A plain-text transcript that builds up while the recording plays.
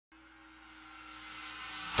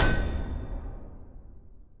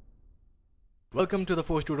Welcome to the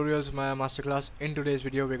TheForge Tutorials Maya Masterclass. In today's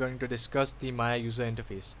video, we're going to discuss the Maya user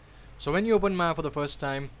interface. So when you open Maya for the first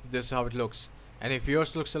time, this is how it looks. And if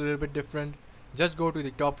yours looks a little bit different, just go to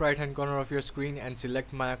the top right hand corner of your screen and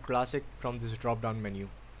select Maya Classic from this drop down menu.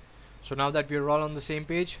 So now that we're all on the same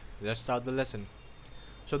page, let's start the lesson.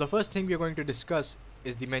 So the first thing we're going to discuss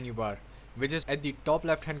is the menu bar, which is at the top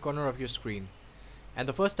left hand corner of your screen. And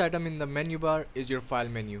the first item in the menu bar is your file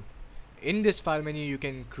menu. In this file menu, you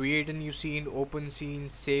can create a new scene, open scene,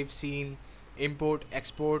 save scene, import,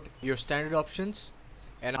 export, your standard options.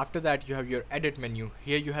 And after that, you have your edit menu.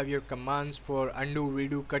 Here you have your commands for undo,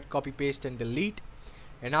 redo, cut, copy, paste and delete.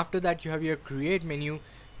 And after that, you have your create menu.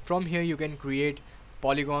 From here you can create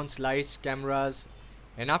polygons, slides, cameras.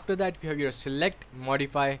 And after that, you have your select,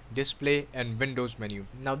 modify, display and windows menu.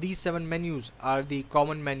 Now these 7 menus are the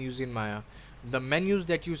common menus in Maya. The menus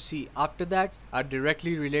that you see after that are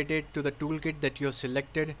directly related to the toolkit that you have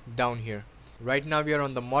selected down here. Right now we are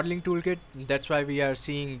on the modeling toolkit, that's why we are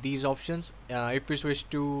seeing these options. If we switch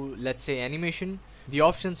to, let's say, animation, the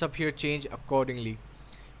options up here change accordingly.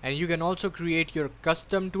 And you can also create your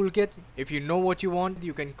custom toolkit. If you know what you want,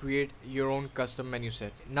 you can create your own custom menu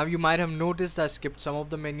set. Now you might have noticed I skipped some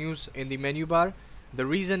of the menus in the menu bar. The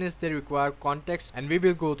reason is they require context and we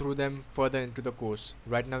will go through them further into the course.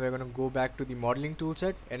 Right now we're going to go back to the modeling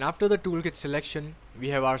toolset, and after the toolkit selection we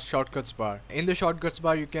have our shortcuts bar. In the shortcuts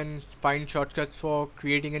bar you can find shortcuts for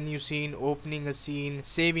creating a new scene, opening a scene,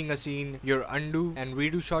 saving a scene, your undo and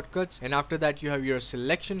redo shortcuts. And after that you have your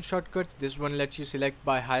selection shortcuts. This one lets you select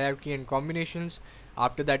by hierarchy and combinations.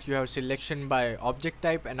 After that you have selection by object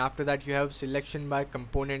type, and after that you have selection by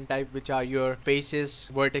component type, which are your faces,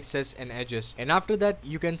 vertices and edges. And after that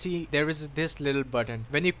you can see there is this little button.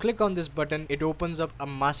 When you click on this button, it opens up a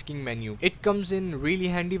masking menu. It comes in really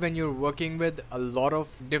handy when you're working with a lot of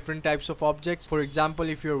different types of objects. For example,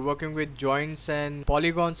 if you're working with joints and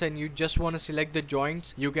polygons and you just want to select the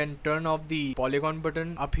joints, you can turn off the polygon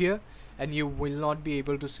button up here and you will not be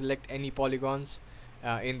able to select any polygons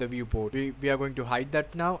in the viewport. We are going to hide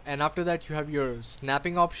that now. And after that you have your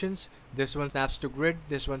snapping options. This one snaps to grid,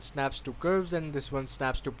 this one snaps to curves, and this one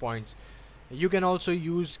snaps to points. You can also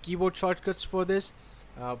use keyboard shortcuts for this.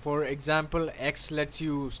 For example, X lets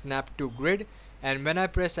you snap to grid, and when I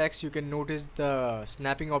press X you can notice the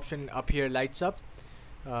snapping option up here lights up.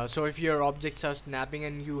 So if your objects are snapping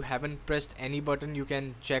and you haven't pressed any button, you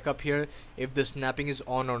can check up here if the snapping is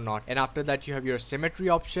on or not. And after that you have your symmetry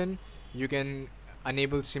option. You can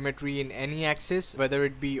enable symmetry in any axis, whether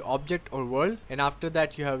it be object or world. And after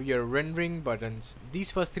that you have your rendering buttons.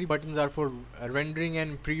 These first 3 buttons are for rendering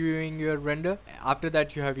and previewing your render. After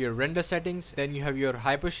that you have your render settings. Then you have your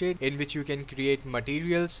hypershade, in which you can create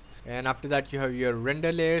materials. And after that you have your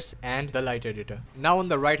render layers and the light editor. Now on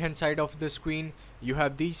the right hand side of the screen you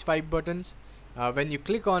have these 5 buttons. When you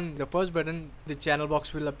click on the first button, the channel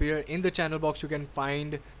box will appear. In the channel box you can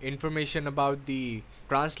find information about the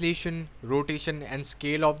translation, rotation and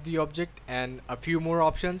scale of the object and a few more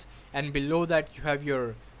options. And below that you have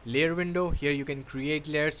your layer window. Here you can create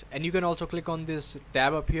layers, and you can also click on this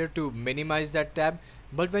tab up here to minimize that tab.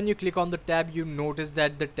 But when you click on the tab, you notice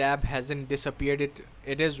that the tab hasn't disappeared.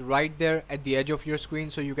 It is right there at the edge of your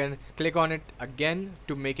screen, so you can click on it again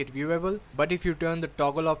to make it viewable. But if you turn the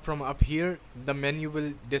toggle off from up here, the menu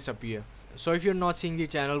will disappear. So if you're not seeing the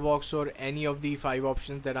channel box or any of the 5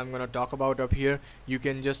 options that I'm going to talk about up here, you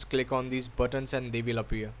can just click on these buttons and they will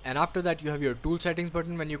appear. And after that you have your tool settings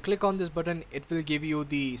button. When you click on this button, it will give you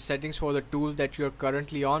the settings for the tool that you're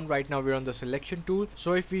currently on. Right now we're on the selection tool.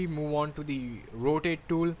 So if we move on to the rotate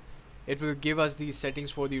tool, it will give us the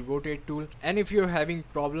settings for the rotate tool. And if you're having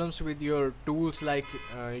problems with your tools like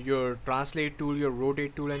your translate tool, your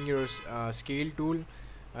rotate tool and your scale tool,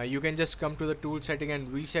 you can just come to the tool setting and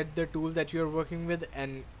reset the tool that you're working with,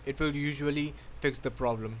 and it will usually fix the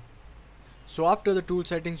problem. So after the tool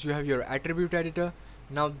settings you have your attribute editor.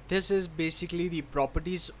 Now this is basically the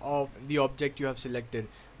properties of the object you have selected.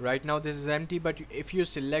 Right now this is empty, but if you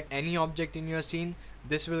select any object in your scene,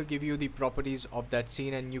 this will give you the properties of that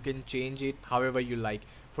scene and you can change it however you like.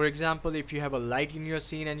 For example, if you have a light in your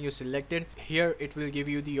scene and you select it, here it will give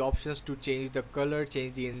you the options to change the color,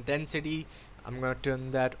 change the intensity. I'm gonna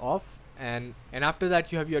turn that off. And after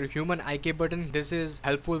that you have your human IK button. This is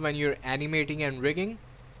helpful when you're animating and rigging.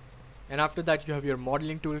 And after that you have your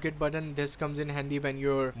modeling toolkit button. This comes in handy when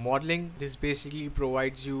you're modeling. This basically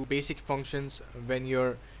provides you basic functions when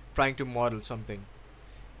you're trying to model something.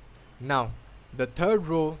 Now the third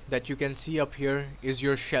row that you can see up here is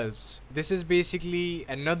your shelves. This is basically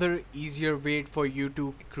another easier way for you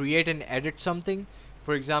to create and edit something.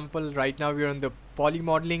 For example, right now we're on the poly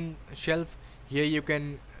modeling shelf. Here you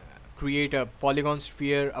can create a polygon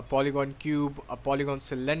sphere, a polygon cube, a polygon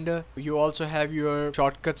cylinder. You also have your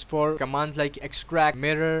shortcuts for commands like extract,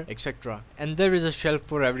 mirror, etc. And there is a shelf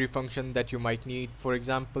for every function that you might need. For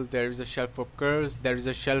example, there is a shelf for curves, there is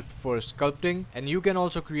a shelf for sculpting, and you can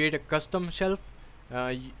also create a custom shelf.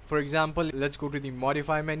 For example, let's go to the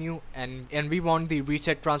modify menu, and we want the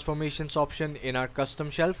reset transformations option in our custom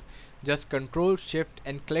shelf. Just Control Shift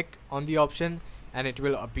and click on the option and it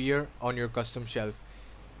will appear on your custom shelf.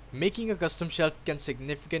 Making a custom shelf can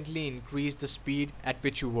significantly increase the speed at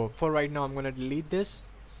which you work. For right now, I'm going to delete this.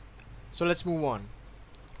 So let's move on.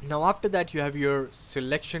 Now after that, you have your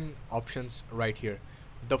selection options right here.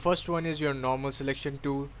 The first one is your normal selection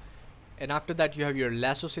tool, and after that you have your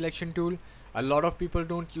lasso selection tool. A lot of people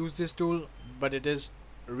don't use this tool, but it is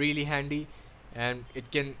really handy and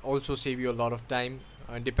it can also save you a lot of time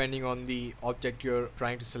depending on the object you're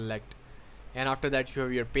trying to select. And after that you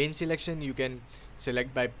have your paint selection. You can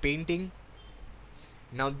select by painting.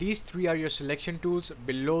 Now these three are your selection tools.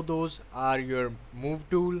 Below those are your move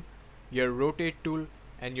tool, your rotate tool,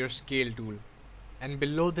 and your scale tool. And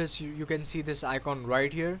below this you can see this icon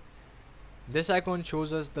right here. This icon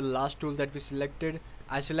shows us the last tool that we selected.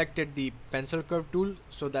 I selected the pencil curve tool,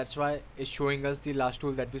 so that's why it's showing us the last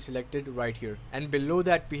tool that we selected right here. And below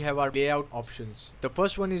that we have our layout options. The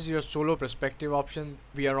first one is your solo perspective option.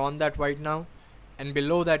 We are on that right now. And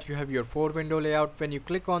below that you have your 4-window layout. When you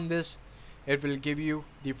click on this, it will give you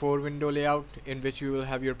the 4-window layout in which you will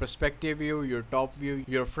have your perspective view, your top view,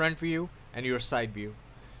 your front view, and your side view.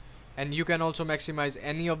 And you can also maximize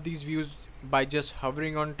any of these views by just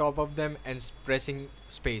hovering on top of them and pressing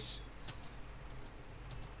space.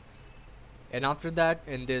 And after that,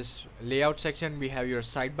 in this layout section, we have your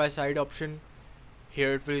side-by-side option.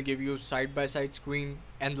 Here it will give you side-by-side screen.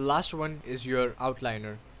 And the last one is your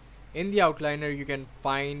outliner. In the outliner you can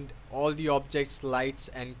find all the objects, lights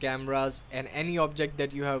and cameras, and any object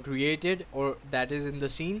that you have created or that is in the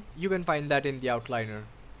scene. You can find that in the outliner.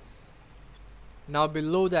 Now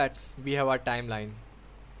below that we have our timeline.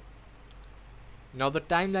 Now the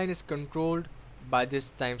timeline is controlled by this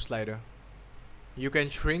time slider. You can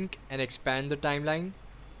shrink and expand the timeline,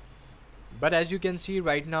 but as you can see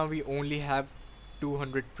right now we only have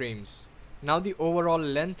 200 frames. Now the overall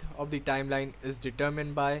length of the timeline is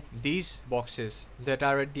determined by these boxes that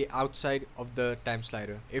are at the outside of the time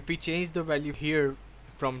slider. If we change the value here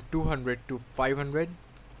from 200 to 500,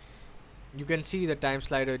 you can see the time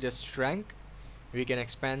slider just shrank. We can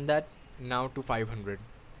expand that now to 500.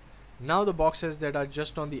 Now the boxes that are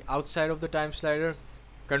just on the outside of the time slider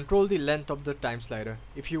control the length of the time slider.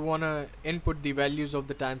 If you wanna input the values of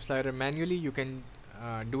the time slider manually, you can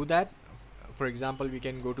do that. For example, we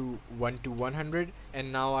can go to 1 to 100,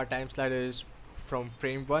 and now our time slider is from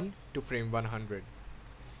frame 1 to frame 100.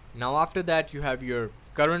 Now after that you have your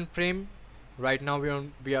current frame. Right now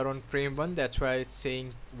we are on frame 1, that's why it's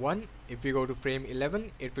saying 1. If we go to frame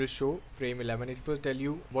 11, it will show frame 11. It will tell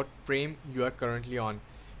you what frame you are currently on.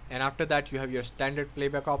 And after that you have your standard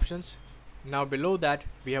playback options. Now below that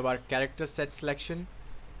we have our character set selection,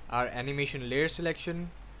 our animation layer selection,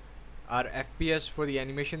 our FPS for the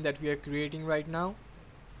animation that we are creating right now,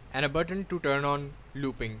 and a button to turn on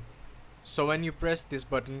looping. So when you press this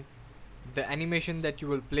button, the animation that you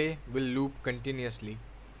will play will loop continuously.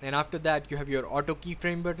 And after that you have your auto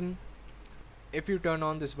keyframe button. If you turn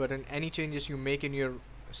on this button, any changes you make in your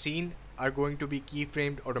scene are going to be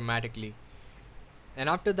keyframed automatically. And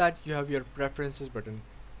after that you have your preferences button.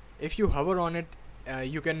 If you hover on it,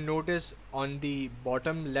 you can notice on the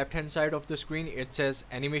bottom left hand side of the screen it says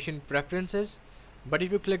animation preferences, but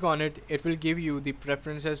if you click on it, it will give you the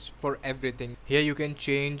preferences for everything. Here you can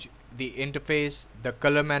change the interface, the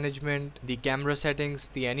color management, the camera settings,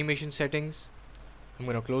 the animation settings. I'm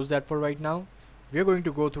going to close that for right now. We are going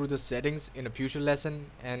to go through the settings in a future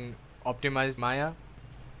lesson and optimize Maya.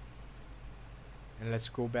 And let's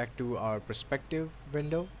go back to our perspective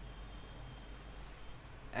window.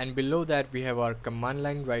 And below that we have our command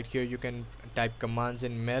line. Right here you can type commands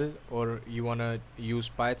in Mel, or you want to use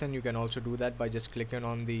Python, you can also do that by just clicking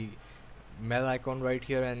on the Mel icon right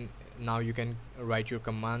here, and now you can write your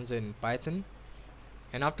commands in Python.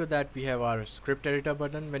 And after that we have our script editor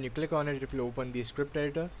button. When you click on it, it will open the script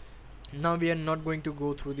editor. Now we are not going to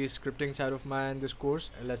go through the scripting side of Maya in this course.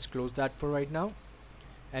 Let's close that for right now.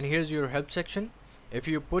 And here's your help section. If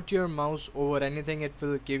you put your mouse over anything, it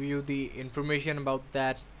will give you the information about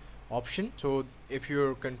that option. So if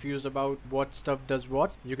you're confused about what stuff does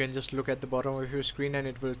what, you can just look at the bottom of your screen and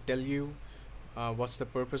it will tell you what's the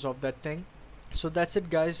purpose of that thing. So that's it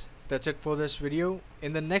guys, that's it for this video.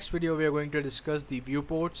 In the next video we are going to discuss the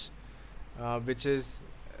viewports, which is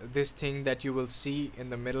this thing that you will see in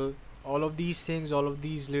the middle all of these things, all of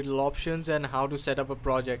these little options, and how to set up a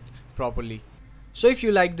project properly. So if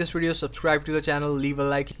you like this video, subscribe to the channel, leave a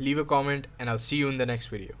like, leave a comment, and I'll see you in the next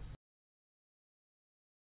video.